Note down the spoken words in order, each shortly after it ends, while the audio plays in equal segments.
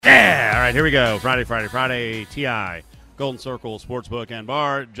right, here we go. Friday. TI, Golden Circle Sportsbook and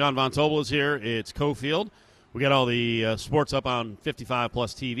Bar. John Von Tobel is here. It's Cofield. We got all the sports up on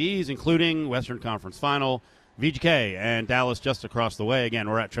 55-plus TVs, including Western Conference Final, VGK, and Dallas just across the way. Again,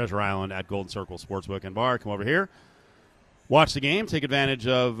 we're at Treasure Island at Golden Circle Sportsbook and Bar. Come over here. Watch the game. Take advantage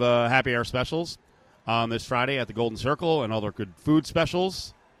of happy hour specials on this Friday at the Golden Circle and all their good food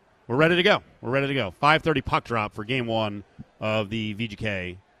specials. We're ready to go. 5:30 puck drop for Game 1 of the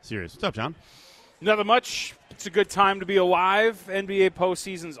VGK series. What's up, John? Nothing much. It's a good time to be alive. NBA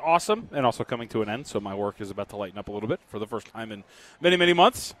postseason's awesome and also coming to an end, so my work is about to lighten up a little bit for the first time in many, many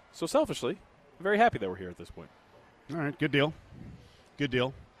months. So selfishly, I'm very happy that we're here at this point. All right, good deal.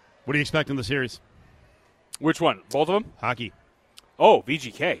 What do you expect in the series? Which one? Both of them? Hockey. Oh,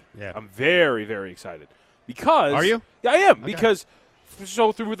 VGK. Yeah. I'm very, very excited. Because Are you? Yeah, I am. Okay. Because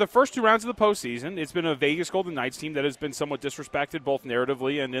so through the first two rounds of the postseason, it's been a Vegas Golden Knights team that has been somewhat disrespected both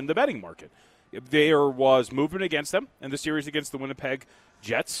narratively and in the betting market. There was movement against them in the series against the Winnipeg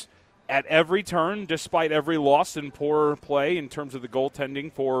Jets. At every turn, despite every loss and poor play in terms of the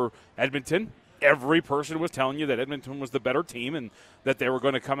goaltending for Edmonton, every person was telling you that Edmonton was the better team and that they were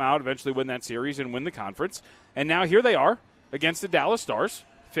going to come out, eventually win that series and win the conference. And now here they are against the Dallas Stars,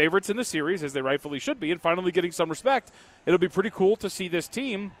 favorites in the series, as they rightfully should be, and finally getting some respect. It'll be pretty cool to see this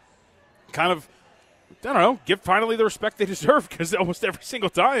team kind of, give finally the respect they deserve, because almost every single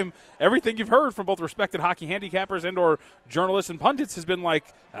time, everything you've heard from both respected hockey handicappers and or journalists and pundits has been like,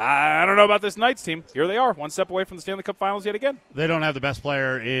 I don't know about this Knights team. Here they are, one step away from the Stanley Cup Finals yet again. They don't have the best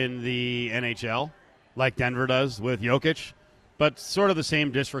player in the NHL like Denver does with Jokic, but sort of the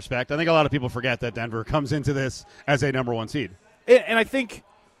same disrespect. I think a lot of people forget that Denver comes into this as a number one seed. And I think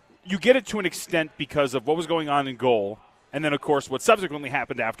you get it to an extent because of what was going on in goal, and then, of course, what subsequently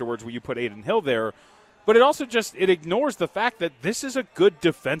happened afterwards where you put Aiden Hill there. But it also it ignores the fact that this is a good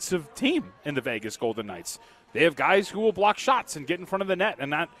defensive team in the Vegas Golden Knights. They have guys who will block shots and get in front of the net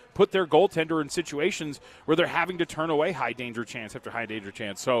and not put their goaltender in situations where they're having to turn away high-danger chance after high-danger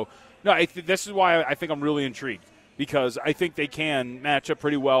chance. So, no, this is why I think I'm really intrigued, because I think they can match up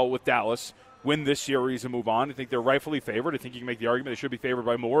pretty well with Dallas, win this series and move on. I think they're rightfully favored. I think you can make the argument they should be favored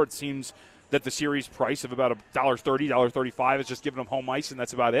by more. It seems that the series price of about $1.30, $1.35 is just giving them home ice, and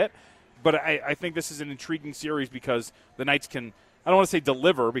that's about it. But I think this is an intriguing series because the Knights can, I don't want to say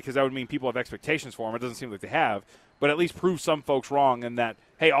deliver, because that would mean people have expectations for them. It doesn't seem like they have. But at least prove some folks wrong in that,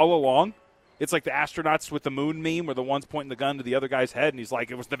 hey, all along, it's like the astronauts with the moon meme where the one's pointing the gun to the other guy's head, and he's like,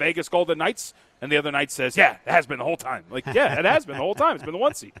 it was the Vegas Golden Knights. And the other Knight says, yeah, it has been the whole time. Like, yeah, it has been the whole time. It's been the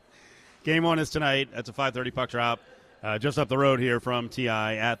one seed. Game 1 is tonight. That's a 5:30 puck drop. Just up the road here from TI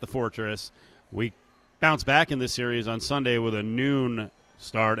at the Fortress. We bounce back in this series on Sunday with a noon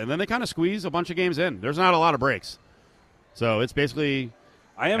start, and then they kind of squeeze a bunch of games in. There's not a lot of breaks. So it's basically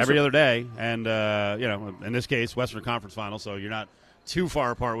every other day. And, in this case, Western Conference Final, so you're not too far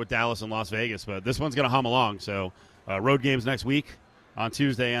apart with Dallas and Las Vegas. But this one's going to hum along. So road games next week on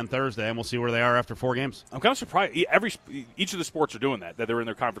Tuesday and Thursday, and we'll see where they are after 4 games. I'm kind of surprised. Each of the sports are doing that they're in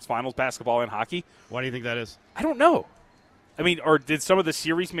their conference finals, basketball and hockey. Why do you think that is? I don't know. I mean, or did some of the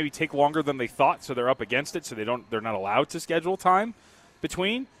series maybe take longer than they thought, so they're up against it, so they're not allowed to schedule time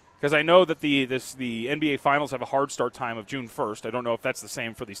between? Because I know that the NBA Finals have a hard start time of June 1st. I don't know if that's the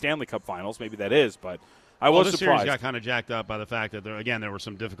same for the Stanley Cup Finals. Maybe that is, but I was this surprised. Series got kind of jacked up by the fact that there were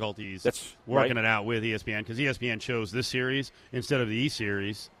some difficulties working it out with ESPN, because ESPN chose this series instead of the E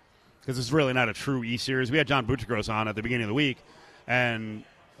Series, because it's really not a true E Series. We had John Buchagros on at the beginning of the week, and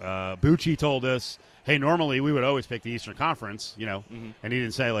Bucci told us, hey, normally we would always pick the Eastern Conference, and he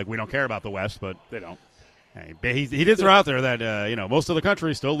didn't say, like, we don't care about the West, but they don't. He did throw out there that, most of the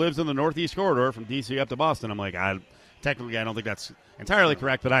country still lives in the Northeast corridor from D.C. up to Boston. I'm like, technically I don't think that's entirely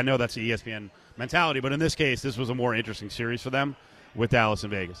correct, but I know that's the ESPN mentality. But in this case, this was a more interesting series for them with Dallas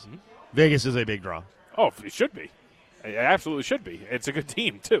and Vegas. Mm-hmm. Vegas is a big draw. Oh, it should be. It absolutely should be. It's a good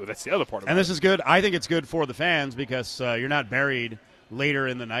team, too. That's the other part of it. And this is good. I think it's good for the fans because you're not buried later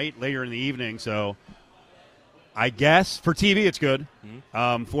in the night, later in the evening. So I guess for TV it's good.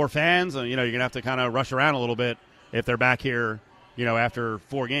 Mm-hmm. For fans, you're going to have to kind of rush around a little bit if they're back here, after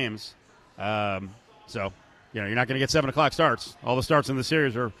 4 games. So you're not going to get 7 o'clock starts. All the starts in the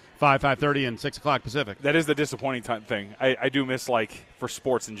series are 5:30, and 6 o'clock Pacific. That is the disappointing thing. I do miss, for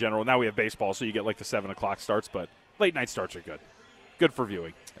sports in general. Now we have baseball, so you get, the 7 o'clock starts, but late night starts are good. Good for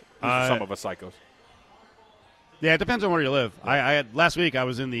viewing. For some of us psychos. Yeah, it depends on where you live. I last week I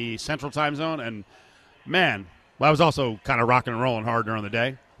was in the Central Time Zone, and, man, I was also kind of rocking and rolling hard during the day.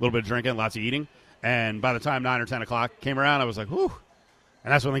 A little bit of drinking, lots of eating. And by the time 9 or 10 o'clock came around, I was like, whew.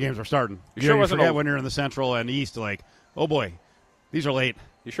 And that's when the games were starting. You forget when you're in the Central and East, oh, boy, these are late.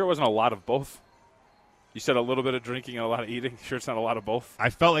 You sure it wasn't a lot of both? You said a little bit of drinking and a lot of eating. You sure it's not a lot of both? I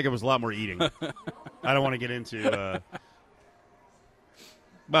felt like it was a lot more eating. I don't want to get into.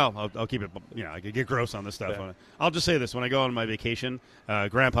 Well, I'll keep it. I could get gross on this stuff. Yeah. I'll just say this: when I go on my vacation,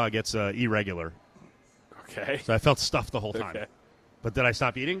 Grandpa gets irregular. Okay. So I felt stuffed the whole time. Okay. But did I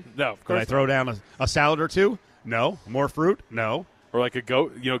stop eating? No, of course. Did I throw down a salad or two? No. More fruit? No. Or like a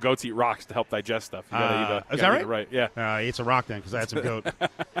goat. Goats eat rocks to help digest stuff. You gotta eat is that right? Right. Yeah. I ate some rock then because I had some goat.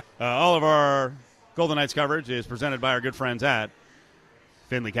 All of our Golden Knights coverage is presented by our good friends at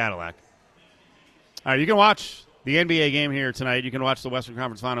Findlay Cadillac. All right, you can watch the NBA game here tonight. You can watch the Western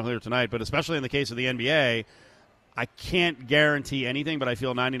Conference Final here tonight. But especially in the case of the NBA, I can't guarantee anything, but I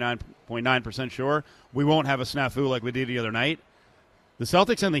feel 99.9% sure we won't have a snafu like we did the other night. The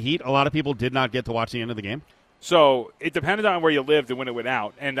Celtics and the Heat, a lot of people did not get to watch the end of the game. So it depended on where you lived and when it went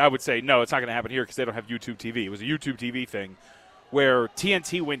out. And I would say, no, it's not going to happen here because they don't have YouTube TV. It was a YouTube TV thing where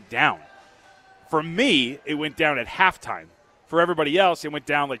TNT went down. For me, it went down at halftime. For everybody else, it went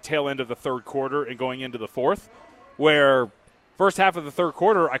down like tail end of the third quarter and going into the fourth, where first half of the third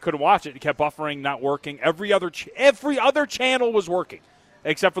quarter, I couldn't watch it. It kept buffering, not working. Every other channel was working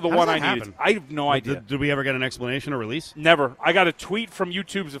except for the one I needed. I have no idea. Did we ever get an explanation or release? Never. I got a tweet from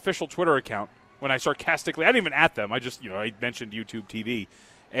YouTube's official Twitter account when I sarcastically – I didn't even at them. I just, I mentioned YouTube TV.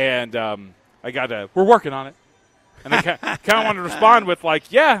 And I got a – we're working on it. And I kind of wanted to respond with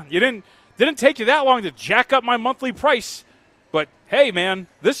like, yeah, you didn't take you that long to jack up my monthly price. But, hey, man,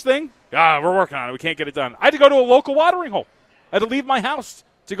 this thing, we're working on it. We can't get it done. I had to go to a local watering hole. I had to leave my house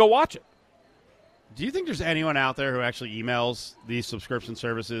to go watch it. Do you think there's anyone out there who actually emails these subscription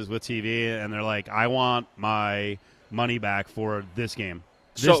services with TV and they're like, I want my money back for this game?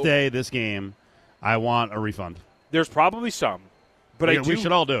 This game, I want a refund. There's probably some. But we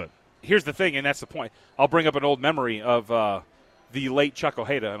should all do it. Here's the thing, and that's the point. I'll bring up an old memory of the late Chuck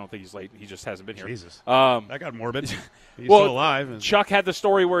Ojeda. I don't think he's late. He just hasn't been here. Jesus. That got morbid. He's still alive. Chuck had the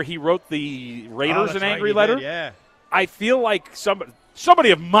story where he wrote the Raiders an angry letter. Yeah. I feel like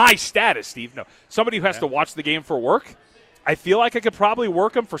somebody of my status, Steve, somebody who has to watch the game for work, I feel like I could probably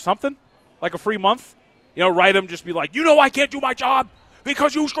work him for something, like a free month. Write him, just be like, I can't do my job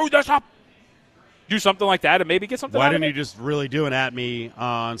because you screwed this up. Do something like that and maybe get something Why out of didn't it. you just really do an at me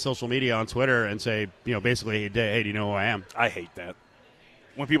on social media, on Twitter, and say, basically, hey, do you know who I am? I hate that.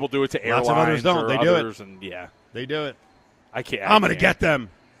 When people do it to Lots airlines of others don't. They do it. And yeah. They do it. I can't. I'm going to get them.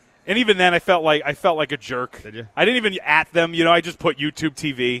 And even then, I felt like a jerk. Did you? I didn't even at them. I just put YouTube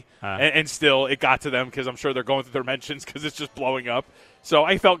TV, and still it got to them because I'm sure they're going through their mentions because it's just blowing up. So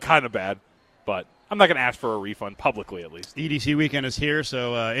I felt kind of bad, but I'm not going to ask for a refund publicly, at least. EDC weekend is here,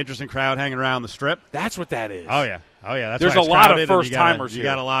 so interesting crowd hanging around the Strip. That's what that is. Oh yeah. That's There's why a it's lot crowded, of first timers here. You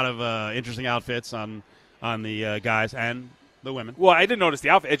got a lot of interesting outfits on the guys and the women. Well, I didn't notice the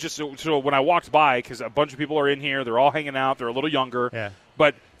outfit. It's just so when I walked by, because a bunch of people are in here, they're all hanging out, they're a little younger. Yeah.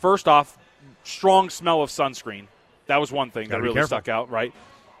 But first off, strong smell of sunscreen. That was one thing that really careful. stuck out, right?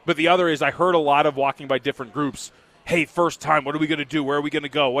 But the other is I heard a lot of walking by different groups. Hey, first time, what are we going to do? Where are we going to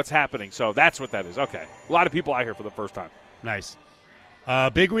go? What's happening? So that's what that is. Okay. A lot of people out here for the first time. Nice.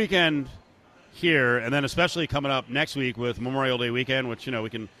 Big weekend here, and then especially coming up next week with Memorial Day weekend, which, we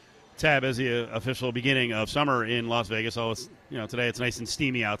can tab as the official beginning of summer in Las Vegas. So it's, today it's nice and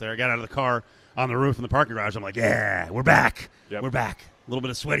steamy out there. I got out of the car on the roof in the parking garage. I'm like, yeah, we're back. Yep. We're back. A little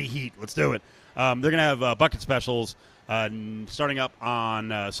bit of sweaty heat. Let's do it. They're going to have bucket specials starting up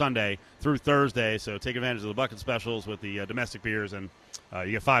on Sunday through Thursday. So take advantage of the bucket specials with the domestic beers, and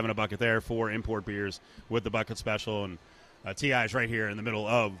you get 5 in a bucket there, 4 import beers with the bucket special. And TI is right here in the middle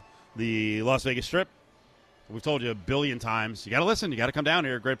of the Las Vegas Strip. We've told you a billion times. You got to listen. You got to come down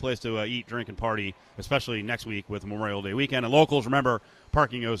here. Great place to eat, drink, and party, especially next week with Memorial Day weekend. And locals, remember,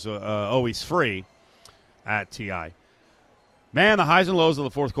 parking is always free at TI. Man, the highs and lows of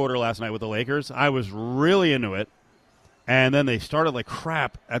the fourth quarter last night with the Lakers, I was really into it. And then they started like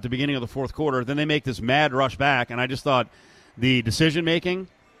crap at the beginning of the fourth quarter. Then they make this mad rush back, and I just thought the decision-making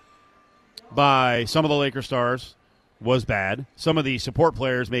by some of the Lakers stars was bad. Some of the support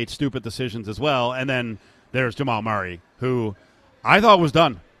players made stupid decisions as well. And then there's Jamal Murray, who I thought was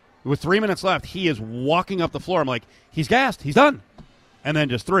done. With 3 minutes left, he is walking up the floor. I'm like, he's gassed. He's done. And then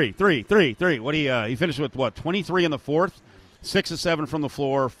just three. What he finished with, 23 in the fourth, 6 of 7 from the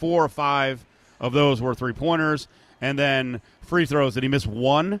floor, 4 or 5 of those were three-pointers. And then free throws. Did he miss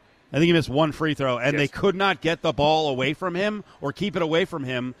one? I think he missed one free throw. And They could not get the ball away from him or keep it away from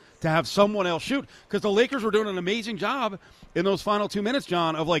him to have someone else shoot. Because the Lakers were doing an amazing job in those final 2 minutes,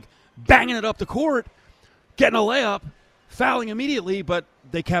 John, of like banging it up the court, getting a layup, fouling immediately, but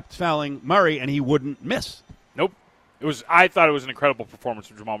they kept fouling Murray, and he wouldn't miss. Nope. I thought it was an incredible performance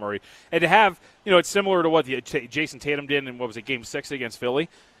from Jamal Murray. And to have, it's similar to what Jason Tatum did in, Game 6 against Philly.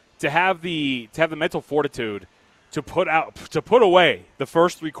 To have the mental fortitude to put away the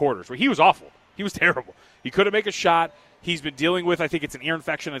first 3 quarters where he was awful. He was terrible. He couldn't make a shot. He's been dealing with, I think it's an ear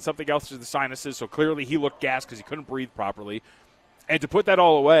infection and something else to the sinuses, so clearly he looked gassed because he couldn't breathe properly. And to put that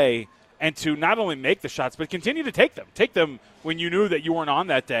all away and to not only make the shots but continue to take them. Take them when you knew that you weren't on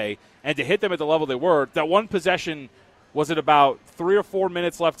that day and to hit them at the level they were. That one possession, was it about 3 or 4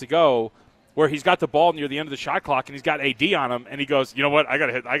 minutes left to go, where he's got the ball near the end of the shot clock and he's got AD on him and he goes, you know what, I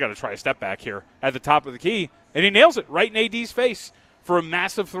gotta try a step back here at the top of the key. And he nails it right in AD's face for a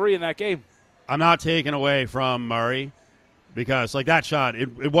massive 3 in that game. I'm not taking away from Murray because, that shot,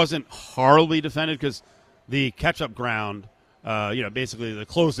 it wasn't horribly defended because the catch-up ground, basically the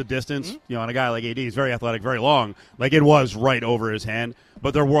close the distance, on a guy like AD, he's very athletic, very long. It was right over his hand.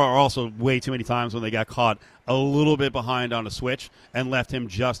 But there were also way too many times when they got caught a little bit behind on a switch and left him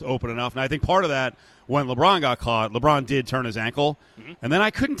just open enough. And I think part of that, when LeBron got caught, LeBron did turn his ankle. And then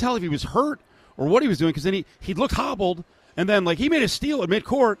I couldn't tell if he was hurt or what he was doing because then he looked hobbled. And then, he made a steal at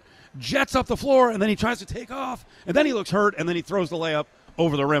midcourt, jets up the floor, and then he tries to take off, and then he looks hurt, and then he throws the layup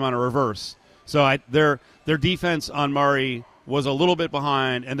over the rim on a reverse. So their defense on Murray was a little bit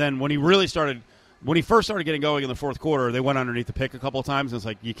behind, and then when he first started getting going in the fourth quarter, they went underneath the pick a couple of times, and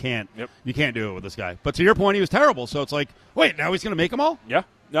it's you can't do it with this guy. But to your point, he was terrible, so it's wait, now he's going to make them all? Yeah.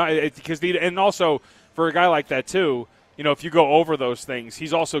 No, and also for a guy like that, too, if you go over those things,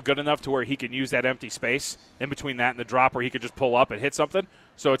 he's also good enough to where he can use that empty space in between that and the drop where he could just pull up and hit something.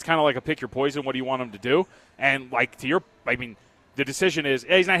 So it's kind of like a pick your poison. What do you want him to do? And the decision is,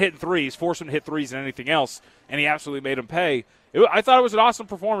 he's not hitting threes. Force him to hit threes and anything else, and he absolutely made him pay. I thought it was an awesome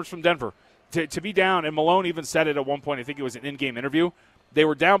performance from Denver. To be down, and Malone even said it at one point, I think it was an in-game interview, they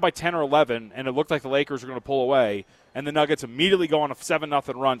were down by 10 or 11, and it looked like the Lakers were going to pull away, and the Nuggets immediately go on a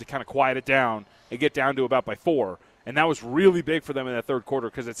 7-0 run to kind of quiet it down and get down to about by 4. And that was really big for them in that third quarter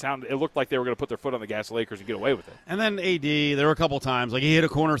because it looked like they were going to put their foot on the gas, Lakers, and get away with it. And then AD, there were a couple times, he hit a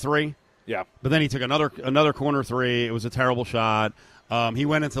corner 3. Yeah. But then he took another corner 3. It was a terrible shot. He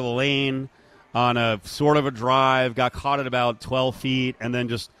went into the lane on a sort of a drive, got caught at about 12 feet, and then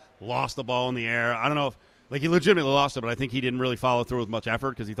just lost the ball in the air. I don't know if he legitimately lost it, but I think he didn't really follow through with much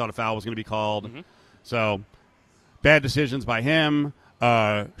effort because he thought a foul was going to be called. So bad decisions by him.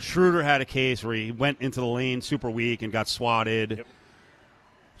 Schroeder had a case where he went into the lane super weak and got swatted. Yep.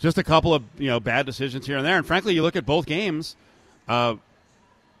 Just a couple of bad decisions here and there. And frankly, you look at both games,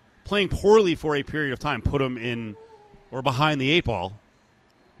 playing poorly for a period of time put them in or behind the 8 ball.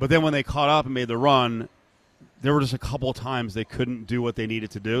 But then when they caught up and made the run, there were just a couple of times they couldn't do what they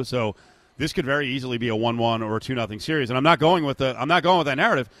needed to do. So this could very easily be a 1-1 or a 2-0 series. And I'm not going with that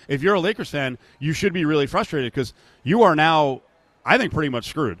narrative. If you're a Lakers fan, you should be really frustrated because you are now, I think, pretty much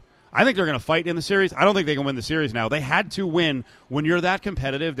screwed. I think they're going to fight in the series. I don't think they can win the series now. They had to win. When you're that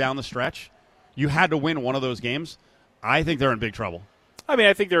competitive down the stretch, you had to win one of those games. I think they're in big trouble.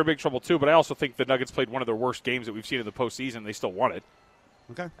 I think they're in big trouble too, but I also think the Nuggets played one of their worst games that we've seen in the postseason. They still won it.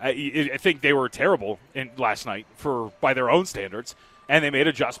 Okay. I think they were terrible last night by their own standards, and they made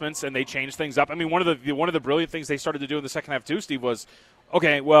adjustments and they changed things up. One of the brilliant things they started to do in the second half too, Steve, was,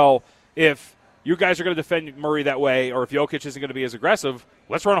 okay, well, if you guys are going to defend Murray that way, or if Jokic isn't going to be as aggressive,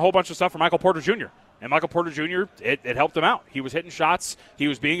 let's run a whole bunch of stuff for Michael Porter Jr. And Michael Porter Jr., it helped him out. He was hitting shots. He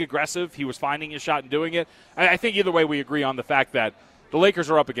was being aggressive. He was finding his shot and doing it. I think either way we agree on the fact that the Lakers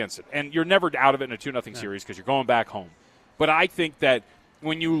are up against it. And you're never out of it in a 2-0 series because you're going back home. But I think that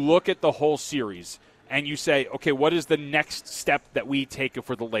when you look at the whole series and you say, okay, what is the next step that we take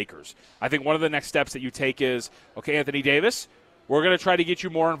for the Lakers? I think one of the next steps that you take is, okay, Anthony Davis, we're going to try to get you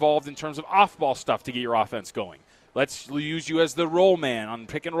more involved in terms of off-ball stuff to get your offense going. Let's use you as the roll man on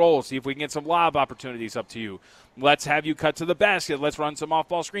pick and roll, see if we can get some lob opportunities up to you. Let's have you cut to the basket. Let's run some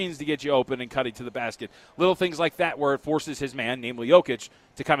off-ball screens to get you open and cutting to the basket. Little things like that where it forces his man, namely Jokic,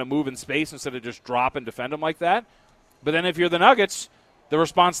 to kind of move in space instead of just drop and defend him like that. But then if you're the Nuggets, the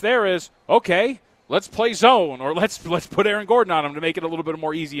response there is, okay, let's play zone, or let's put Aaron Gordon on him to make it a little bit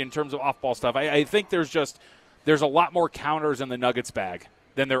more easy in terms of off-ball stuff. I think there's a lot more counters in the Nuggets bag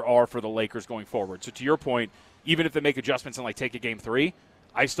than there are for the Lakers going forward. So to your point, even if they make adjustments and take a game 3,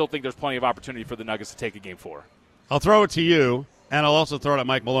 I still think there's plenty of opportunity for the Nuggets to take a game 4. I'll throw it to you, and I'll also throw it at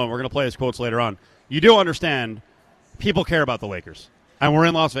Mike Malone. We're going to play his quotes later on. You do understand people care about the Lakers, and we're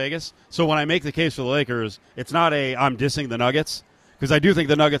in Las Vegas. So when I make the case for the Lakers, it's not I'm dissing the Nuggets, because I do think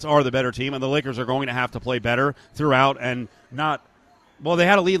the Nuggets are the better team, and the Lakers are going to have to play better throughout and not – well, they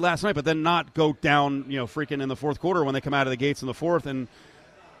had a lead last night, but then not go down, freaking in the fourth quarter when they come out of the gates in the fourth. And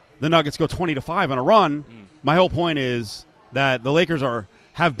the Nuggets go 20-5 on a run. My whole point is that the Lakers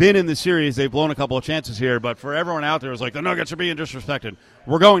have been in the series. They've blown a couple of chances here, but for everyone out there who's like, the Nuggets are being disrespected,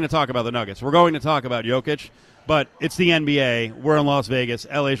 we're going to talk about the Nuggets. We're going to talk about Jokic, but it's the NBA. We're in Las Vegas.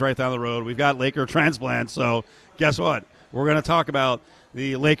 LA's right down the road. We've got Laker transplants, so guess what? We're going to talk about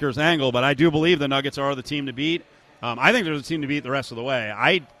the Lakers angle, but I do believe the Nuggets are the team to beat. I think they're the team to beat the rest of the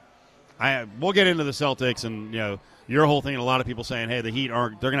way. We'll get into the Celtics and, your whole thing, and a lot of people saying, hey, the Heat they're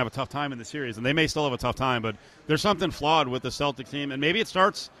going to have a tough time in the series, and they may still have a tough time, but there's something flawed with the Celtics team, and maybe it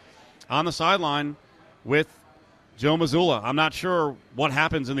starts on the sideline with Joe Mazzulla. I'm not sure what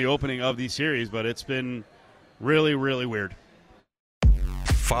happens in the opening of these series, but it's been really, really weird.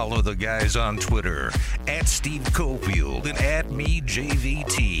 Follow the guys on Twitter at Steve Cofield and at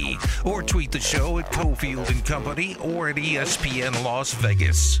MeJVT, or tweet the show at Cofield and Company or at ESPN Las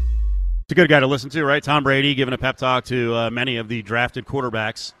Vegas. It's a good guy to listen to, right? Tom Brady giving a pep talk to many of the drafted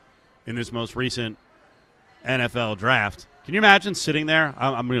quarterbacks in this most recent NFL draft. Can you imagine sitting there?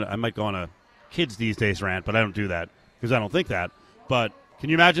 I might go on a kids these days rant, but I don't do that because I don't think that. But can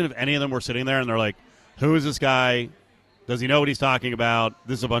you imagine if any of them were sitting there and they're like, who is this guy? Does he know what he's talking about?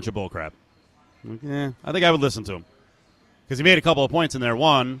 This is a bunch of bullcrap. I think I would listen to him because he made a couple of points in there.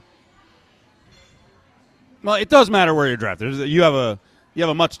 One, well, it does matter where you're drafted. You have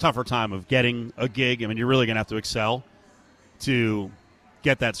a much tougher time of getting a gig. I mean, you're really going to have to excel to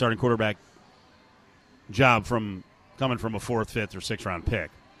get that starting quarterback job coming from a 4th, 5th, or 6th round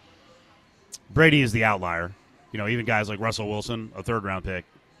pick. Brady is the outlier. Even guys like Russell Wilson, a 3rd round pick,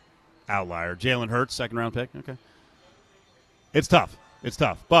 outlier. Jalen Hurts, 2nd round pick. Okay. It's tough.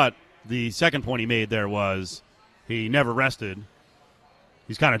 But the second point he made there was he never rested.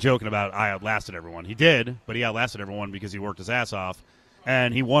 He's kind of joking about I outlasted everyone. He did, but he outlasted everyone because he worked his ass off.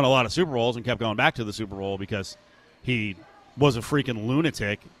 And he won a lot of Super Bowls and kept going back to the Super Bowl because he was a freaking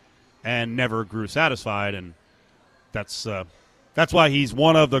lunatic and never grew satisfied. And that's why he's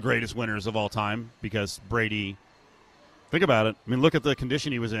one of the greatest winners of all time, because Brady, think about it. I mean, look at the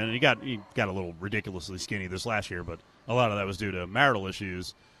condition he was in. He got a little ridiculously skinny this last year, but a lot of that was due to marital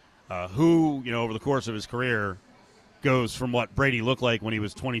issues. Over the course of his career goes from what Brady looked like when he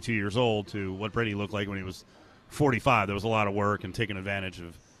was 22 years old to what Brady looked like when he was 45. There was a lot of work and taking advantage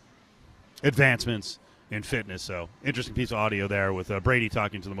of advancements in fitness. So interesting piece of audio there with Brady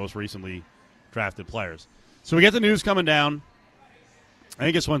talking to the most recently drafted players. So we get the news coming down. I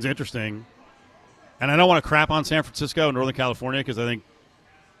think this one's interesting. And I don't want to crap on San Francisco and Northern California because I think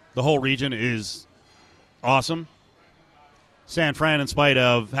the whole region is awesome. San Fran, in spite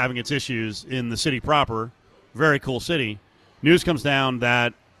of having its issues in the city proper, very cool city. News comes down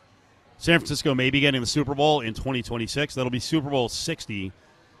that San Francisco may be getting the Super Bowl in 2026. That'll be Super Bowl 60.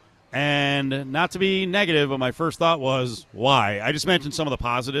 And not to be negative, but my first thought was, why? I just mentioned some of the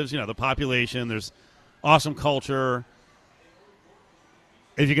positives. The population, there's awesome culture.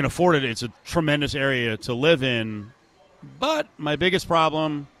 If you can afford it, it's a tremendous area to live in. But my biggest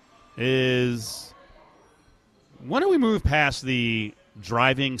problem is, when do we move past the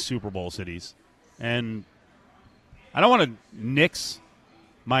driving Super Bowl cities? And I don't want to nix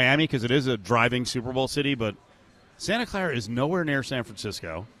Miami because it is a driving Super Bowl city, but Santa Clara is nowhere near San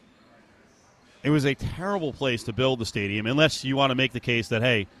Francisco. It was a terrible place to build the stadium, unless you want to make the case that,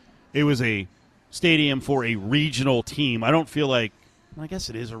 hey, it was a stadium for a regional team. I don't feel like, I guess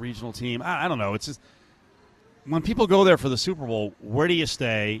it is a regional team. I don't know. It's just, when people go there for the Super Bowl, where do you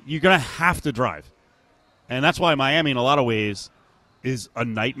stay? You're going to have to drive. And that's why Miami, in a lot of ways, is a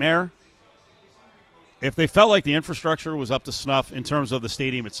nightmare. If they felt like the infrastructure was up to snuff in terms of the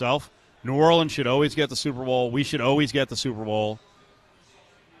stadium itself, New Orleans should always get the Super Bowl. We should always get the Super Bowl.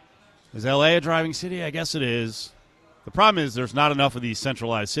 Is L.A. a driving city? I guess it is. The problem is there's not enough of these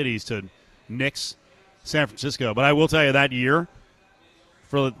centralized cities to nix San Francisco. But I will tell you, that year,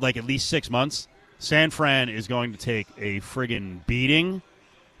 for like at least 6 months, San Fran is going to take a friggin' beating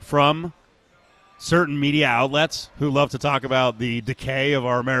from certain media outlets who love to talk about the decay of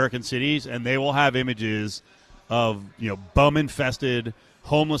our American cities, and they will have images of bum-infested,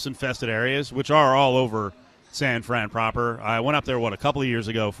 homeless-infested areas, which are all over San Fran proper. I went up there, a couple of years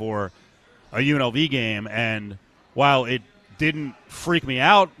ago for a UNLV game, and while it didn't freak me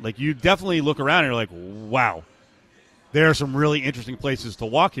out, like, you definitely look around and you're like, wow, there are some really interesting places to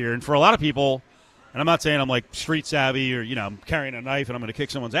walk here. And for a lot of people, and I'm not saying I'm like street savvy or, I'm carrying a knife and I'm going to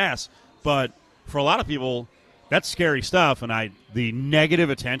kick someone's ass, but for a lot of people, that's scary stuff. And the negative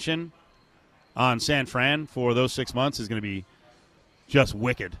attention on San Fran for those 6 months is going to be just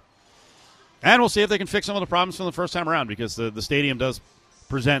wicked. And we'll see if they can fix some of the problems from the first time around, because the stadium does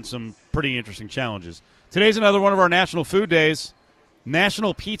present some pretty interesting challenges. Today's another one of our National Food Days.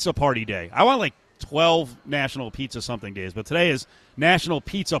 National Pizza Party Day. I want like 12 National Pizza something days, but today is National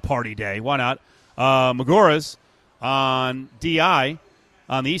Pizza Party Day. Why not? Magora's on DI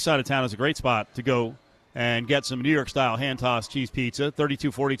on the east side of town is a great spot to go and get some New York-style hand-tossed cheese pizza,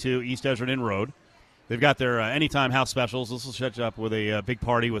 3242 East Desert Inn Road. They've got their anytime house specials. This will set you up with a big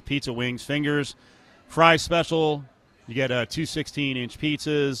party with pizza, wings, fingers, fries special. You get 2 16-inch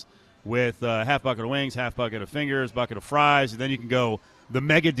pizzas with half bucket of wings, half bucket of fingers, bucket of fries. And then you can go the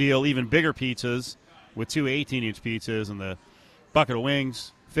mega deal, even bigger pizzas with 2 18-inch pizzas and the bucket of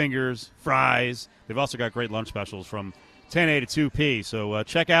wings, fingers, fries. They've also got great lunch specials from 10A to 2P. So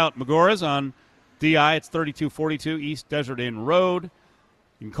check out Magora's on DI. It's 3242 East Desert Inn Road.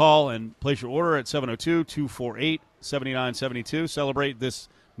 You can call and place your order at 702-248-7972. Celebrate this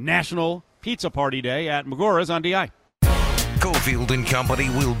National Pizza Party Day at Magora's on DI. Cofield and Company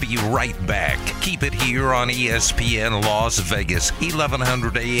will be right back. Keep it here on ESPN Las Vegas,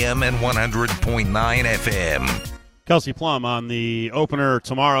 1100 AM and 100.9 FM. Kelsey Plum on the opener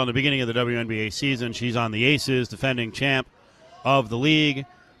tomorrow in the beginning of the WNBA season. She's on the Aces, defending champ of the league.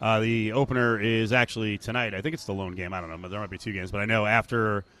 The opener is actually tonight. I think it's the lone game. I don't know, but there might be 2 games. But I know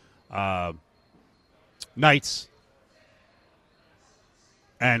after Knights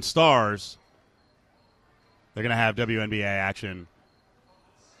and Stars, they're going to have WNBA action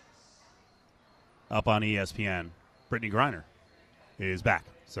up on ESPN. Brittany Griner is back.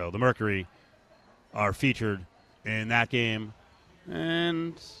 So the Mercury are featured in that game.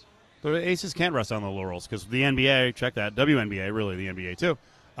 And the Aces can't rest on the laurels because the NBA, check that, WNBA, really the NBA too,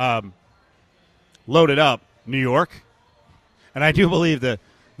 loaded up New York. And I do believe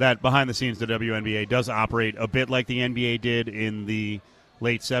that behind the scenes the WNBA does operate a bit like the NBA did in the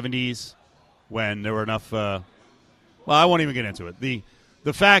late 70s when there were enough well, I won't even get into it. The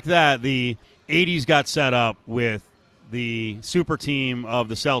fact that the 80s got set up with the super team of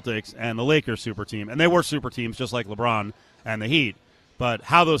the Celtics and the Lakers super team, and they were super teams just like LeBron and the Heat, but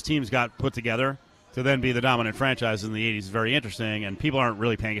how those teams got put together to then be the dominant franchise in the 80s is very interesting, and people aren't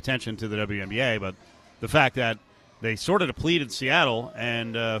really paying attention to the WNBA, but the fact that they sort of depleted Seattle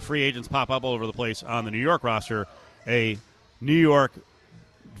and free agents pop up all over the place on the New York roster, a New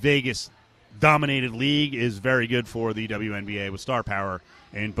York-Vegas dominated league is very good for the WNBA with star power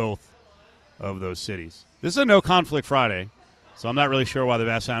in both of those cities. This is a no-conflict Friday, so I'm not really sure why the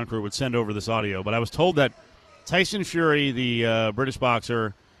Vast Sound Crew would send over this audio, but I was told that Tyson Fury, the British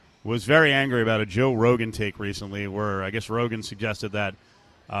boxer, was very angry about a Joe Rogan take recently where I guess Rogan suggested that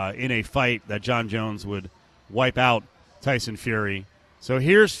in a fight that John Jones would wipe out Tyson Fury. So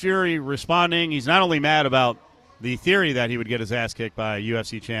here's Fury responding. He's not only mad about the theory that he would get his ass kicked by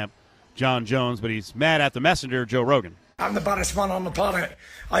UFC champ John Jones, but he's mad at the messenger, Joe Rogan. I'm the baddest man on the planet.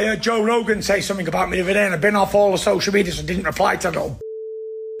 I heard Joe Rogan say something about me the other day, and I've been off all the social media, so I didn't reply to that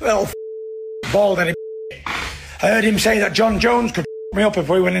little bald-headed. I heard him say that John Jones could me up if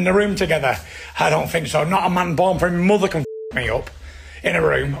we went in the room together. I don't think so. Not a man born from his mother can me up in a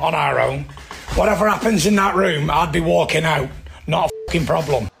room on our own. Whatever happens in that room, I'd be walking out. Not a fucking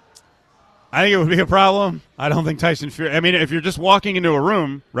problem. I think it would be a problem. I don't think Tyson Fury. I mean, if you're just walking into a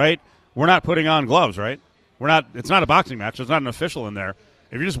room, right? We're not putting on gloves, right? We're not. It's not a boxing match. There's not an official in there.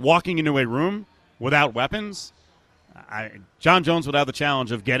 If you're just walking into a room without weapons, John Jones would have the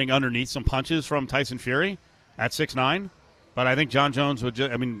challenge of getting underneath some punches from Tyson Fury at 6'9". But I think John Jones would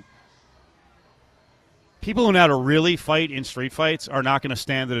just. I mean, people who know how to really fight in street fights are not going to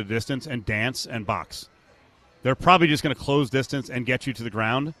stand at a distance and dance and box. They're probably just going to close distance and get you to the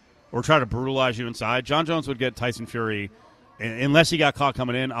ground or try to brutalize you inside. John Jones would get Tyson Fury, unless he got caught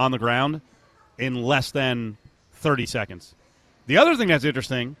coming in on the ground, in less than 30 seconds. The other thing that's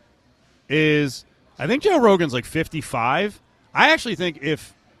interesting is I think Joe Rogan's like 55. I actually think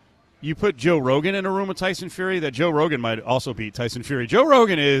if you put Joe Rogan in a room with Tyson Fury, that Joe Rogan might also beat Tyson Fury. Joe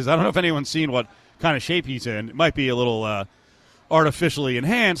Rogan is, I don't know if anyone's seen what kind of shape he's in. It might be a little artificially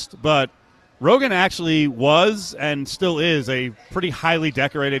enhanced, but Rogan actually was and still is a pretty highly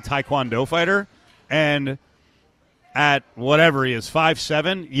decorated Taekwondo fighter. And at whatever he is,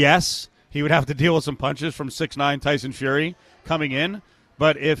 5'7", yes, he would have to deal with some punches from 6'9" Tyson Fury coming in.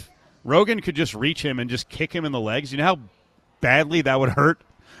 But if Rogan could just reach him and just kick him in the legs, you know how badly that would hurt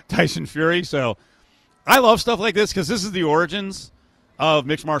Tyson Fury? So I love stuff like this because this is the origins of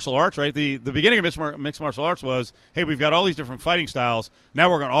mixed martial arts, right? The beginning of mixed martial arts was, hey, we've got all these different fighting styles. Now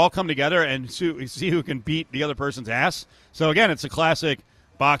we're going to all come together and see who can beat the other person's ass. So, again, it's a classic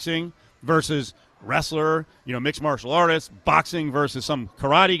boxing versus wrestler, mixed martial artist, boxing versus some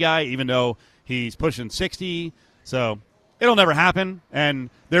karate guy, even though he's pushing 60. So it'll never happen.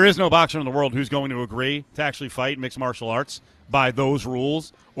 And there is no boxer in the world who's going to agree to actually fight mixed martial arts. by those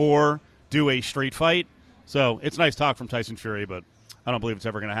rules or do a street fight. So it's nice talk from Tyson Fury, but I don't believe it's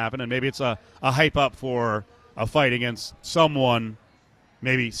ever going to happen. And maybe it's a hype up for a fight against someone,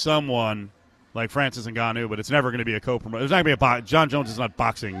 maybe someone like Francis Ngannou, but it's never going to be a co-promoter. There's not going to be a John Jones is not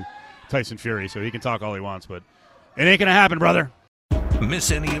boxing Tyson Fury, so he can talk all he wants, but it ain't going to happen, brother.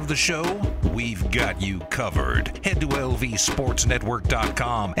 Miss any of the show? We've got you covered. Head to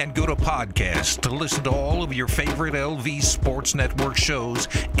lvsportsnetwork.com and go to podcast to listen to all of your favorite LV Sports Network shows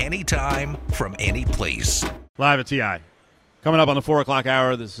anytime from any place. Live at TI. Coming up on the 4 o'clock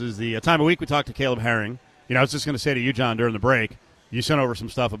hour, this is the time of week we talk to Caleb Herring. You know, I was just going to say to you, John, during the break, you sent over some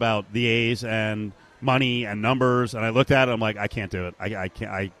stuff about the A's and money and numbers, and I looked at it, I'm like, I can't do it.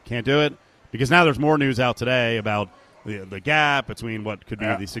 I can't do it, because now there's more news out today about the gap between what could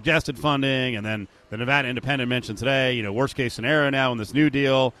be the suggested funding, and then the Nevada Independent mentioned today, you know, worst case scenario now in this new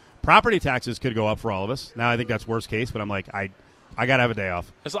deal, property taxes could go up for all of us. Now I think that's worst case, but I'm like, I got to have a day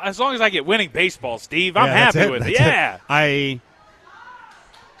off. As long as I get winning baseball, Steve, I'm happy with it. Yeah. I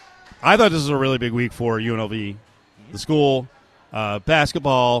thought this was a really big week for UNLV, the school,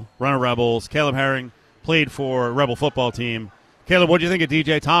 basketball, Runner Rebels. Caleb Herring played for a Rebel football team. Caleb, what do you think of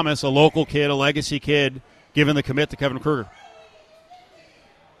DJ Thomas, a local kid, a legacy kid, given the commit to Kevin Kruger?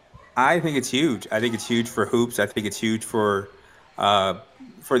 I think it's huge. I think it's huge for hoops. I think it's huge for the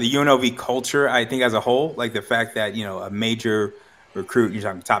UNLV culture. I think as a whole, like the fact that, you know, a major recruit, you're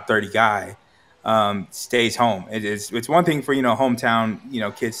talking top 30 guy, stays home. It's one thing for, you know, hometown, you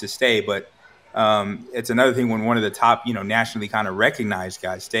know, kids to stay, but it's another thing when one of the top, you know, nationally kind of recognized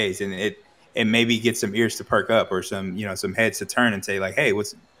guys stays, and it maybe gets some ears to perk up or some, you know, some heads to turn and say like, hey,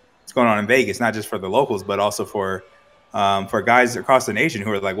 what's going on in Vegas, not just for the locals, but also for guys across the nation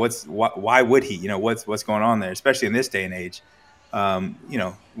who are like, why would he, you know, what's going on there, especially in this day and age, you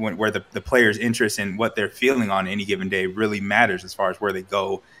know, where the players' interest in what they're feeling on any given day really matters as far as where they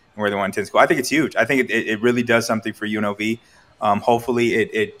go and where they want to attend school. I think it's huge. I think it really does something for UNLV. Hopefully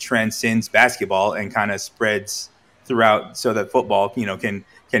it transcends basketball and kind of spreads throughout so that football, you know, can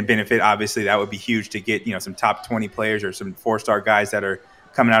benefit. Obviously that would be huge to get, you know, some top 20 players or some 4-star guys that are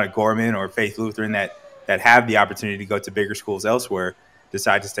coming out of Gorman or Faith Lutheran that have the opportunity to go to bigger schools elsewhere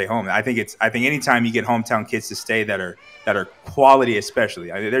decide to stay home. I think anytime you get hometown kids to stay that are quality,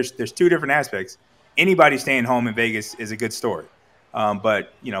 especially, I mean, there's two different aspects. Anybody staying home in Vegas is a good story,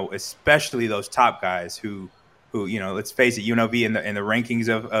 but you know, especially those top guys who you know, let's face it, UNLV in the rankings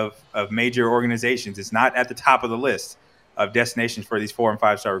of major organizations, it's not at the top of the list of destinations for these 4- and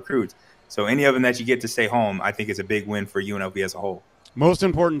 5-star recruits. So any of them that you get to stay home, I think is a big win for UNLV as a whole. Most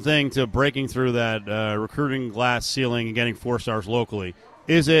important thing to breaking through that recruiting glass ceiling and getting 4 stars locally,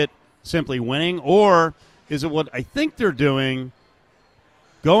 is it simply winning, or is it what I think they're doing,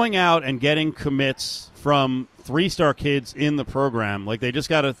 going out and getting commits from 3-star kids in the program? Like they just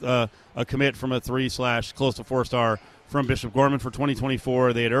got a commit from a 3/ close to 4-star from Bishop Gorman for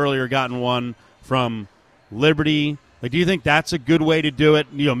 2024. They had earlier gotten one from Liberty. Like, do you think that's a good way to do it?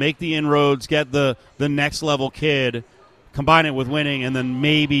 You know, make the inroads, get the next level kid, combine it with winning, and then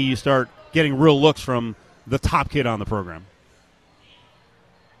maybe you start getting real looks from the top kid on the program.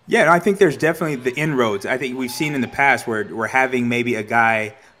 Yeah, I think there's definitely the inroads. I think we've seen in the past where we're having maybe a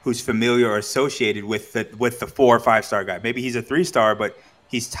guy who's familiar or associated with the 4 or 5-star guy. Maybe he's a 3-star, but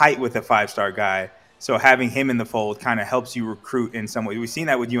he's tight with a 5-star guy. So having him in the fold kind of helps you recruit in some way. We've seen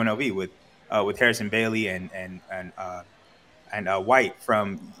that with UNLV with Harrison Bailey and White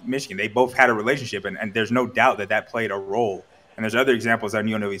from Michigan. They both had a relationship, and there's no doubt that played a role. And there's other examples on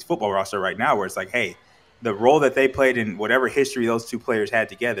UNLV's football roster right now where it's like, hey, the role that they played in whatever history those two players had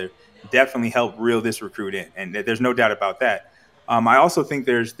together definitely helped reel this recruit in. And there's no doubt about that. I also think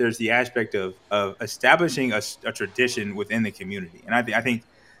there's the aspect of establishing a tradition within the community. And I think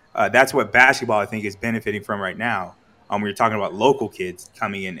that's what basketball, I think, is benefiting from right now. When you're talking about local kids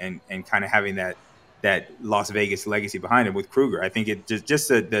coming in and kind of having that Las Vegas legacy behind it with Kruger. I think it just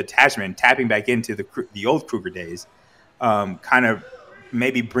the attachment, tapping back into the old Kruger days, kind of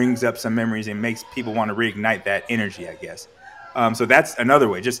maybe brings up some memories and makes people want to reignite that energy, I guess. So that's another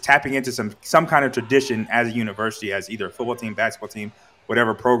way, just tapping into some kind of tradition as a university, as either a football team, basketball team,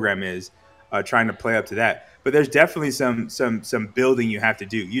 whatever program is, trying to play up to that. But there's definitely some building you have to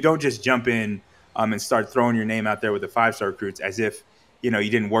do. You don't just jump in and start throwing your name out there with the 5-star recruits as if, you know, you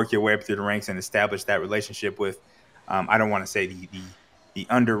didn't work your way up through the ranks and establish that relationship with, I don't want to say the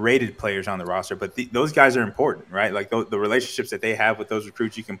underrated players on the roster, but those guys are important, right? Like the relationships that they have with those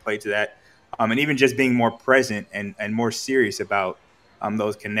recruits, you can play to that. And even just being more present and more serious about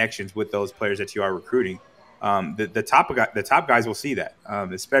those connections with those players that you are recruiting. The top guys will see that,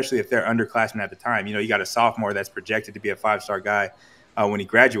 especially if they're underclassmen at the time. You got a sophomore that's projected to be a 5-star guy when he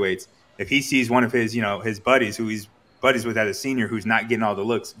graduates. If he sees one of his his buddies who he's buddies with as a senior who's not getting all the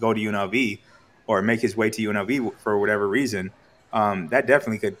looks go to UNLV or make his way to UNLV for whatever reason, that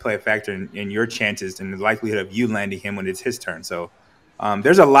definitely could play a factor in your chances and the likelihood of you landing him when it's his turn. So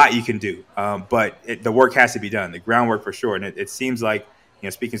there's a lot you can do, but the work has to be done, the groundwork for sure. And it seems like,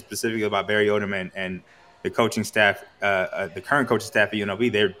 speaking specifically about Barry Odom and the coaching staff, the current coaching staff at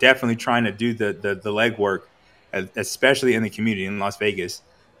UNLV, they're definitely trying to do the legwork, especially in the community in Las Vegas,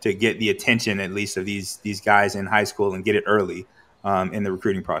 to get the attention at least of these guys in high school and get it early in the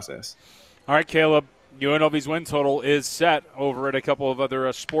recruiting process. All right, Caleb, UNLV's win total is set over at a couple of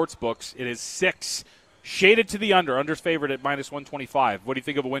other sports books. It is 6, shaded to the under. Under's favorite at -125. What do you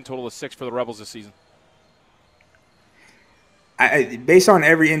think of a win total of 6 for the Rebels this season? Based on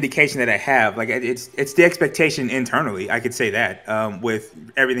every indication that I have, it's the expectation internally. I could say that with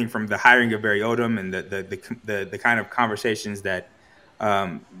everything from the hiring of Barry Odom and the kind of conversations that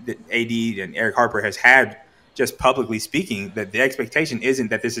AD and Eric Harper has had, just publicly speaking, that the expectation isn't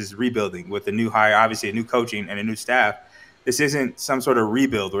that this is rebuilding with a new hire, obviously a new coaching and a new staff. This isn't some sort of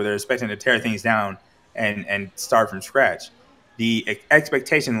rebuild where they're expecting to tear things down and start from scratch. The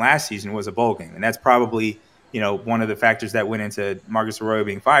expectation last season was a bowl game, and that's probably one of the factors that went into Marcus Arroyo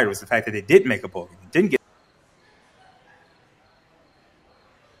being fired was the fact that they did make a bowl game. Didn't get.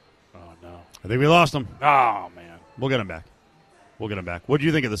 Oh no! I think we lost him. Oh man! We'll get him back. What do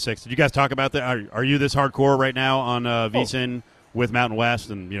you think of the 6? Did you guys talk about that? Are you this hardcore right now on VSiN with Mountain West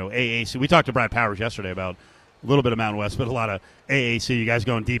and AAC? We talked to Brad Powers yesterday about a little bit of Mountain West, but a lot of AAC. You guys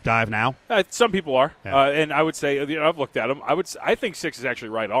going deep dive now? Some people are, yeah. And I would say I've looked at them. I think 6 is actually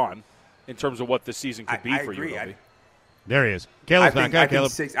right on in terms of what the season could be for agree. UNLV. There he is. Caleb's back. I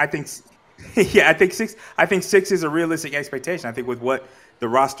Caleb. think 6. I think 6 is a realistic expectation. I think with what the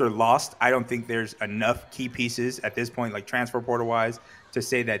roster lost, I don't think there's enough key pieces at this point, like transfer portal wise, to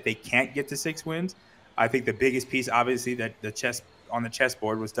say that they can't get to 6 wins. I think the biggest piece, obviously, that on the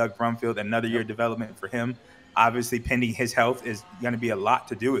chessboard was Doug Brumfield. Another year of development for him. Obviously, pending his health is going to be a lot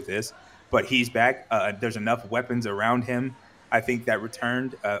to do with this, but he's back. There's enough weapons around him, I think, that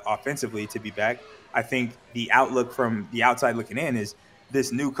returned offensively to be back. I think the outlook from the outside looking in is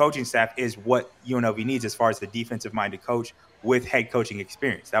this new coaching staff is what UNLV needs as far as the defensive-minded coach with head coaching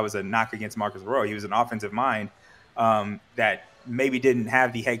experience. That was a knock against Marcus Arroyo. He was an offensive mind that maybe didn't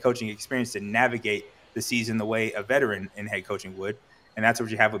have the head coaching experience to navigate the season the way a veteran in head coaching would, and that's what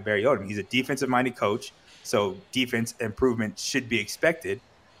you have with Barry Odom. He's a defensive-minded coach, so defense improvement should be expected,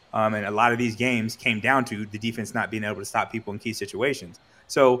 and a lot of these games came down to the defense not being able to stop people in key situations.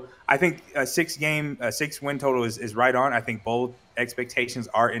 So I think a 6-win total is right on. I think bold expectations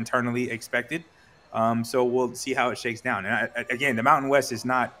are internally expected. So we'll see how it shakes down. And again, the Mountain West is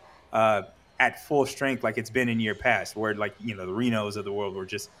not at full strength like it's been in year past, where the Renos of the world were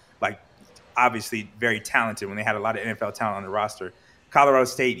just obviously very talented when they had a lot of NFL talent on the roster. Colorado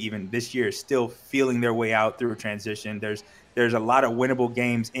State, even this year, is still feeling their way out through a transition. There's a lot of winnable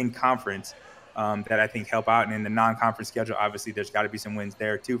games in conference that I think help out. And in the non-conference schedule, obviously, there's got to be some wins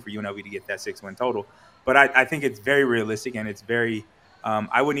there, too, for UNLV to get that 6-win total. But I think it's very realistic, and it's very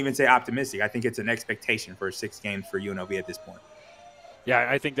I wouldn't even say optimistic. I think it's an expectation for 6 games for UNLV at this point. Yeah,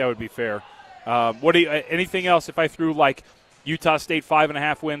 I think that would be fair. Anything else if I threw Utah State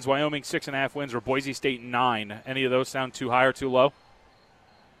 5.5 wins, Wyoming 6.5 wins, or Boise State 9? Any of those sound too high or too low?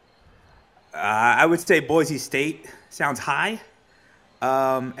 I would say Boise State sounds high.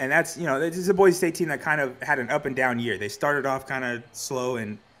 And that's, this is a Boise State team that kind of had an up and down year. They started off kind of slow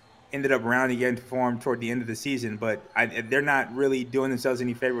and ended up rounding into form toward the end of the season, but they're not really doing themselves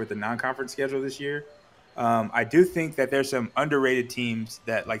any favor with the non-conference schedule this year. I do think that there's some underrated teams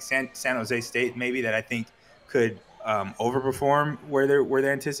that, like San Jose State, maybe, that I think could overperform where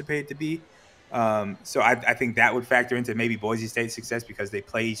they're anticipated to be. So I think that would factor into maybe Boise State's success because they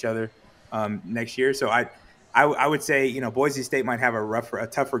play each other next year. So I would say, Boise State might have a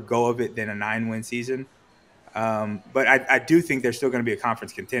tougher go of it than a 9-win season. But I do think they're still going to be a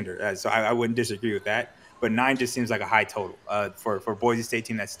conference contender. So I wouldn't disagree with that. But 9 just seems like a high total for Boise State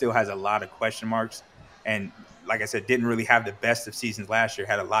team that still has a lot of question marks. And like I said, didn't really have the best of seasons last year,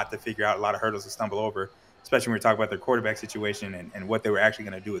 had a lot to figure out, a lot of hurdles to stumble over, especially when we're talking about their quarterback situation and what they were actually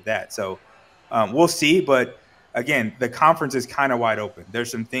going to do with that. So we'll see. But again, the conference is kind of wide open. There's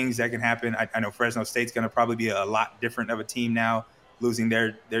some things that can happen. I know Fresno State's going to probably be a lot different of a team now, losing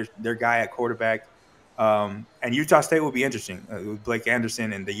their guy at quarterback. And Utah State will be interesting with Blake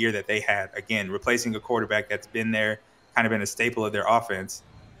Anderson and the year that they had. Again, replacing a quarterback that's been there, kind of been a staple of their offense.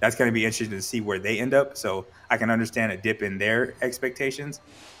 that's going to be interesting to see where they end up. So I can understand a dip in their expectations.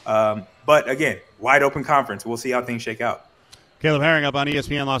 But again, wide open conference. We'll see how things shake out. Caleb Herring up on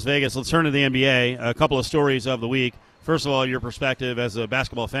ESPN Las Vegas. Let's turn to the NBA. A couple of stories of the week. First of all, your perspective as a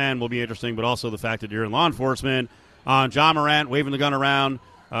basketball fan will be interesting, but also the fact that you're in law enforcement. On Ja Morant waving the gun around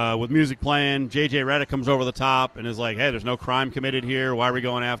with music playing, J.J. Redick comes over the top and is like, hey, there's no crime committed here. Why are we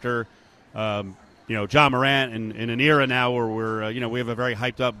going after Ja Morant in an era now where we're we have a very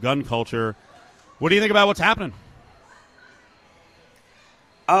hyped up gun culture? What do you think about what's happening?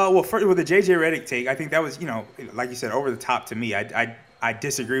 Well, with the J.J. Redick take, I think that was, like you said, over the top to me. I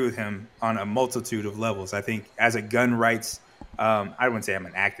disagree with him on a multitude of levels. I think as a gun rights, I wouldn't say I'm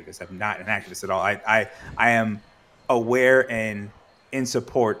an activist. I'm not an activist at all. I am aware and in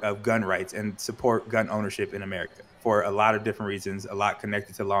support of gun rights and support gun ownership in America for a lot of different reasons, a lot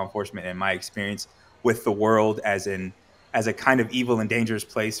connected to law enforcement and my experience with the world as a kind of evil and dangerous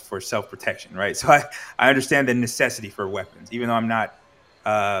place for self-protection, right? So I understand the necessity for weapons, even though I'm not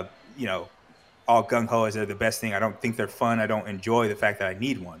all gung-ho as they're the best thing. I don't think they're fun. I don't enjoy the fact that I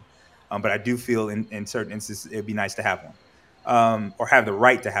need one. But I do feel in certain instances it'd be nice to have one, or have the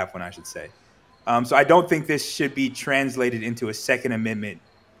right to have one, I should say. So I don't think this should be translated into a Second Amendment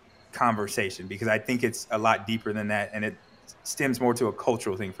conversation, because I think it's a lot deeper than that, and it stems more to a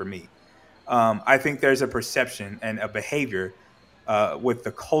cultural thing for me. I think there's a perception and a behavior with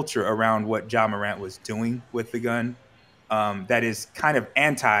the culture around what Ja Morant was doing with the gun that is kind of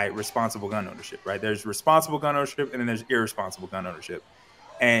anti-responsible gun ownership, right? There's responsible gun ownership, and then there's irresponsible gun ownership.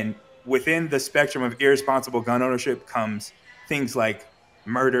 And within the spectrum of irresponsible gun ownership comes things like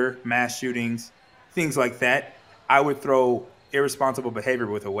murder, mass shootings, things like that. I would throw irresponsible behavior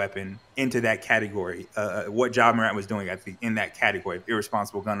with a weapon into that category. What Ja Morant was doing, I think, in that category of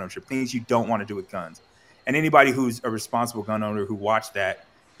irresponsible gun ownership, things you don't want to do with guns. And anybody who's a responsible gun owner who watched that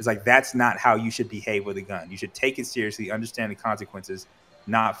is like, that's not how you should behave with a gun. You should take it seriously, understand the consequences,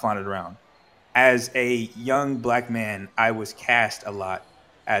 not flaunt it around. As a young black man, I was cast a lot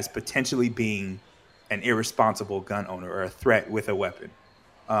as potentially being an irresponsible gun owner or a threat with a weapon.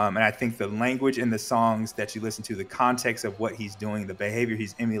 And I think the language in the songs that you listen to, the context of what he's doing, the behavior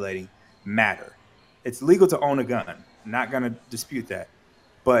he's emulating matter. It's legal to own a gun. I'm not going to dispute that.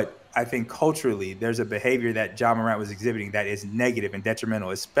 But I think culturally, there's a behavior that Ja Morant was exhibiting that is negative and detrimental,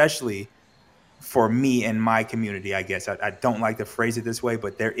 especially for me and my community, I guess. I don't like to phrase it this way,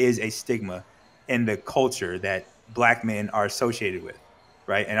 but there is a stigma in the culture that black men are associated with,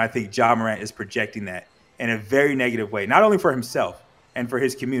 right? And I think Ja Morant is projecting that in a very negative way, not only for himself and for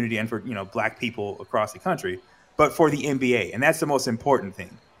his community and for, black people across the country, but for the NBA. And that's the most important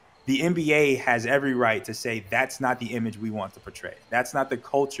thing. The NBA has every right to say that's not the image we want to portray. That's not the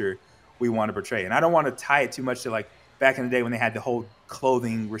culture we want to portray. And I don't want to tie it too much to like back in the day when they had the whole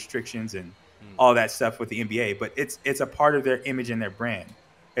clothing restrictions and all that stuff with the NBA, but it's a part of their image and their brand.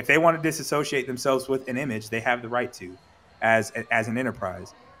 If they want to disassociate themselves with an image, they have the right to as an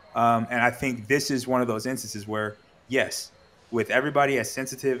enterprise. And I think this is one of those instances where, yes, with everybody as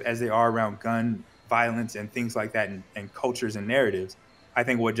sensitive as they are around gun violence and things like that and cultures and narratives, I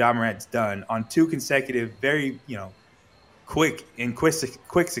think what Ja Morant's done on two consecutive, very, quick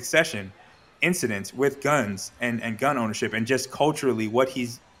succession incidents with guns and gun ownership and just culturally what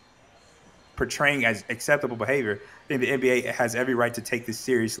he's portraying as acceptable behavior, I think the NBA has every right to take this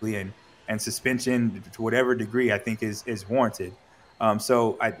seriously and suspension to whatever degree I think is warranted.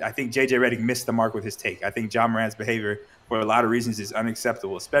 So I think J.J. Redick missed the mark with his take. I think Ja Morant's behavior for a lot of reasons is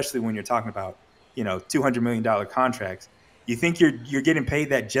unacceptable, especially when you're talking about, $200 million contracts. You think you're getting paid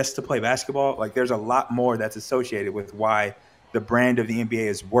that just to play basketball? Like, there's a lot more that's associated with why the brand of the NBA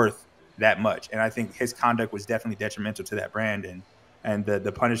is worth that much. And I think his conduct was definitely detrimental to that brand, and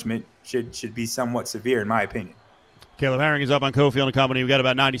the punishment should be somewhat severe, in my opinion. Caleb Herring is up on Cofield and Company. We've got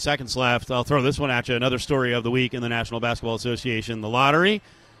about 90 seconds left. I'll throw this one at you. Another story of the week in the National Basketball Association. The lottery,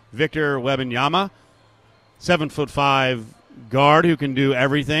 Victor Wembanyama, 7'5" guard who can do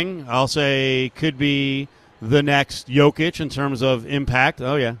everything. I'll say could be the next Jokic in terms of impact.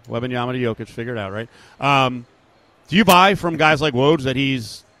 Oh, yeah, Wembanyama to Jokic, figure it out, right? Do you buy from guys like Woj that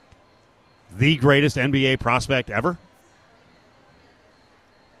he's the greatest NBA prospect ever?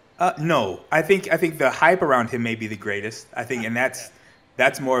 No, I think the hype around him may be the greatest. I think, and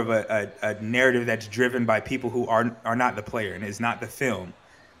that's more of a narrative that's driven by people who are not the player and is not the film.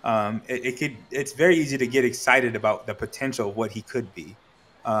 It's very easy to get excited about the potential of what he could be.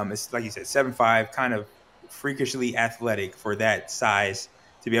 It's like you said, 7'5", kind of freakishly athletic for that size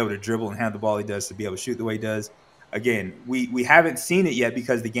to be able to dribble and have the ball he does, to be able to shoot the way he does. Again, we haven't seen it yet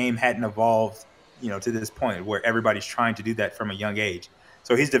because the game hadn't evolved, to this point where everybody's trying to do that from a young age.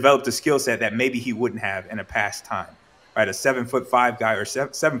 So he's developed a skill set that maybe he wouldn't have in a past time, right? A 7'5" guy or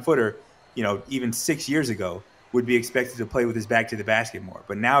 7-footer, even 6 years ago would be expected to play with his back to the basket more.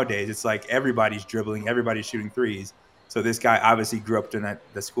 But nowadays it's like everybody's dribbling, everybody's shooting threes. So this guy obviously grew up during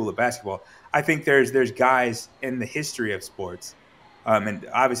the school of basketball. I think there's guys in the history of sports, and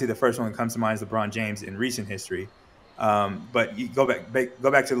obviously the first one that comes to mind is LeBron James in recent history. But you go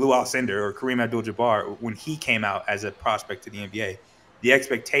back to Lou Alcindor or Kareem Abdul-Jabbar when he came out as a prospect to the NBA. The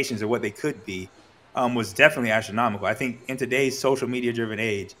expectations of what they could be was definitely astronomical. I think in today's social media-driven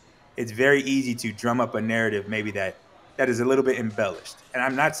age, it's very easy to drum up a narrative maybe that is a little bit embellished. And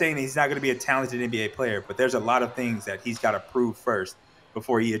I'm not saying that he's not going to be a talented NBA player, but there's a lot of things that he's got to prove first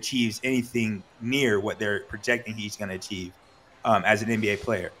before he achieves anything near what they're projecting he's going to achieve as an NBA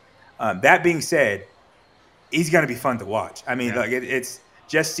player. That being said, he's going to be fun to watch. I mean, it's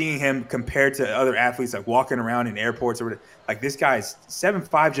just seeing him compared to other athletes, like walking around in airports or whatever. Like this guy's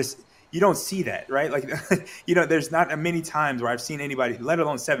 7'5", just you don't see that, right? Like, there's not many times where I've seen anybody, let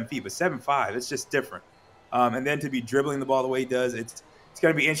alone 7 feet, but 7'5", it's just different. And then to be dribbling the ball the way he does, it's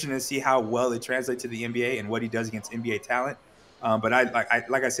going to be interesting to see how well it translates to the NBA and what he does against NBA talent. But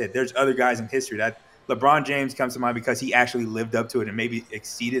like I said, there's other guys in history that LeBron James comes to mind because he actually lived up to it and maybe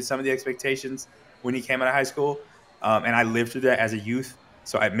exceeded some of the expectations when he came out of high school. And I lived through that as a youth.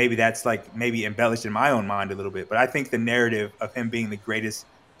 So maybe that's maybe embellished in my own mind a little bit. But I think the narrative of him being the greatest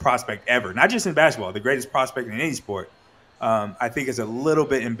prospect ever, not just in basketball, the greatest prospect in any sport, I think is a little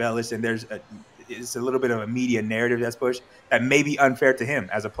bit embellished, and it's a little bit of a media narrative that's pushed that may be unfair to him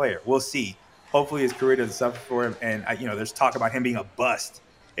as a player. We'll see. Hopefully his career doesn't suffer for him. And, there's talk about him being a bust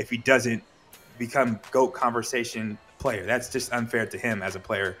if he doesn't become GOAT conversation player. That's just unfair to him as a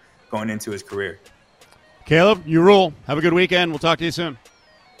player going into his career. Caleb, you rule. Have a good weekend. We'll talk to you soon.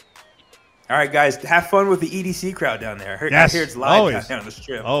 All right, guys, have fun with the EDC crowd down there. Yes, I hear it's live down there on the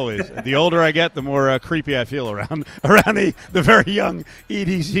strip. Always. The older I get, the more creepy I feel around the very young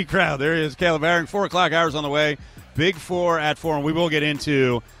EDC crowd. There is Caleb Herring. 4 o'clock hours on the way. Big 4 at 4, and we will get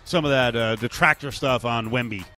into some of that detractor stuff on Wemby